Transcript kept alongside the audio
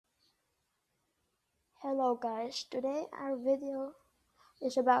Hello guys, today our video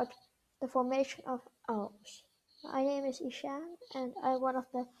is about the formation of Alps. My name is Ishan and I'm one of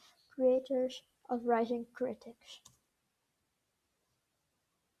the creators of Rising Critics.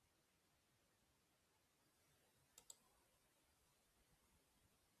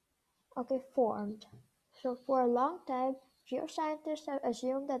 Okay, formed. So for a long time, geoscientists have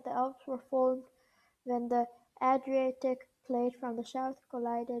assumed that the Alps were formed when the Adriatic plate from the south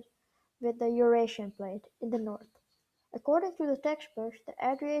collided with the Eurasian plate in the north. According to the textbooks, the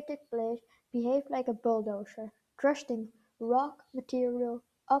Adriatic plate behaved like a bulldozer, thrusting rock material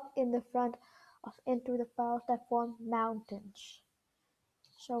up in the front of into the piles that form mountains.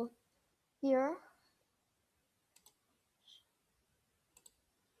 So here,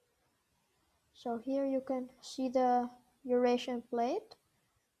 here you can see the Eurasian plate.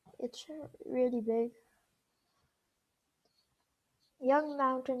 It's really big. Young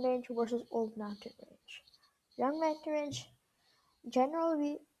mountain range versus old mountain range. Young mountain range.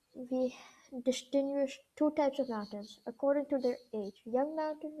 Generally, we distinguish two types of mountains according to their age. Young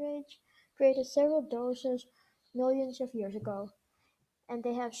mountain range created several doses millions of years ago, and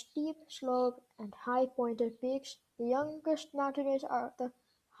they have steep slope and high pointed peaks. The youngest mountain ranges are the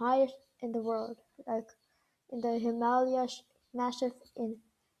highest in the world, like in the Himalayas massif in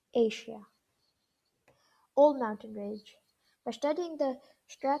Asia. Old mountain range. By studying the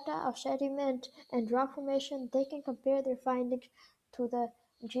strata of sediment and rock formation, they can compare their findings to the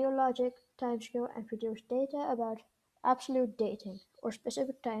geologic timescale and produce data about absolute dating, or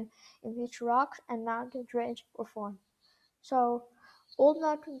specific time in which rocks and mountain range were formed. So, old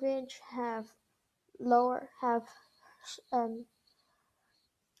mountain range have um,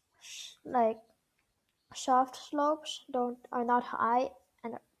 like soft slopes, don't are not high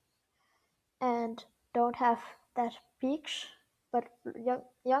and and don't have that peaks, but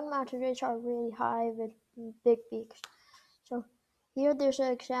young mountain ranges are really high with big peaks. So here there's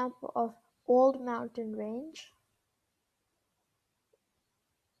an example of old mountain range.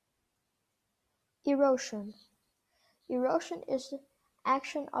 Erosion. Erosion is the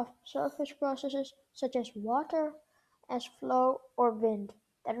action of surface processes such as water, as flow, or wind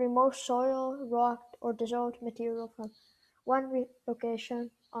that remove soil, rock, or dissolved material from one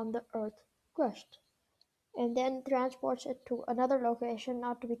location on the Earth's crust, and then transports it to another location,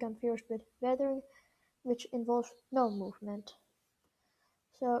 not to be confused with weathering, which involves no movement.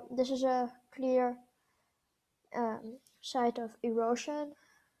 So this is a clear site of erosion,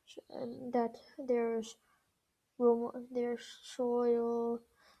 that there's soil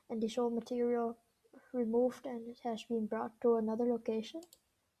and dissolved material removed and it has been brought to another location.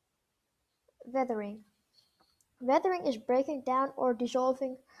 Weathering. Weathering is breaking down or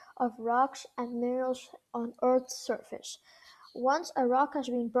dissolving of rocks and minerals on Earth's surface. Once a rock has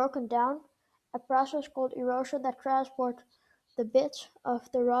been broken down, a process called erosion that transports the bits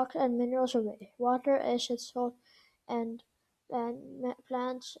of the rock and minerals away. Water, acid, salt, and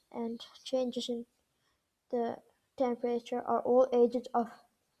plants and changes in the temperature are all agents of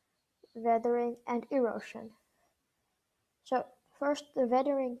weathering and erosion. So first the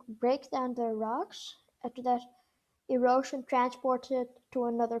weathering breaks down the rocks. After that, erosion transports it to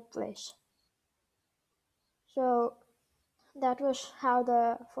another place. So that was how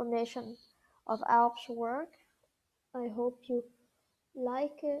the formation of Alps work. I hope you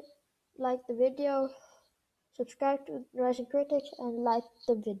like the video, subscribe to Rising Critics and like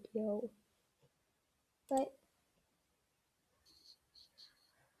the video. Bye.